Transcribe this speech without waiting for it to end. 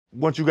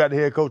once you got the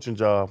head coaching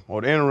job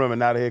or the interim and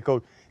now the head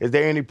coach, is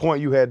there any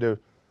point you had to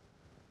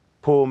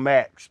pull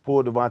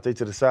Devontae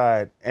to the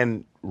side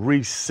and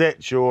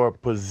reset your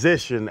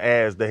position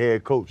as the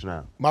head coach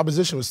now? My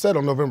position was set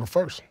on November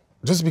 1st.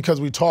 Just because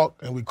we talk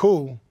and we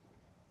cool,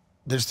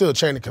 there's still a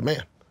chain of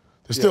command.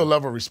 There's still a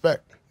level of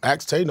respect.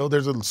 Ask Tay,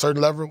 there's a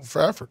certain level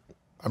for effort.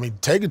 I mean,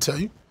 Tay can tell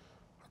you.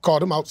 I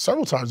called him out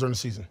several times during the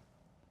season.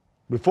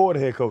 Before the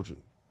head coaching?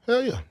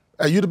 Hell yeah.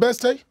 Hey, you the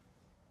best, Tay?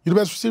 You the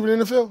best receiver in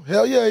the NFL?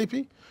 Hell yeah,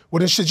 AP. Well,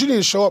 then shit, you need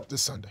to show up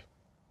this Sunday.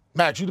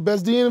 Max, you the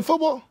best DN in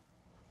football?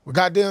 Well,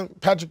 goddamn,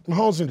 Patrick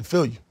Mahomes need to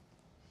feel you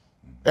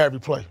every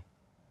play.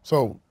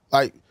 So,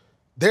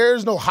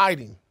 there's no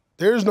hiding.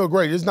 There's no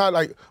gray. It's not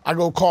like I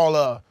go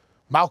call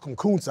Malcolm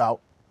Kuntz out.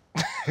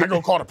 I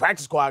go call the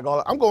practice squad.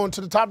 I'm going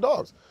to the top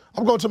dogs.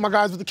 I'm going to my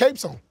guys with the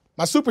capes on,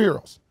 my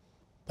superheroes.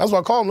 That's what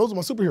I call them. Those are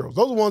my superheroes.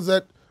 Those are the ones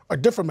that are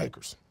difference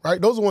makers,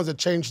 right? Those are the ones that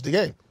change the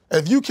game.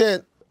 If you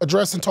can't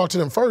address and talk to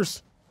them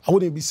first, I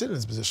wouldn't even be sitting in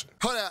this position.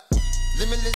 Hold up. Limitless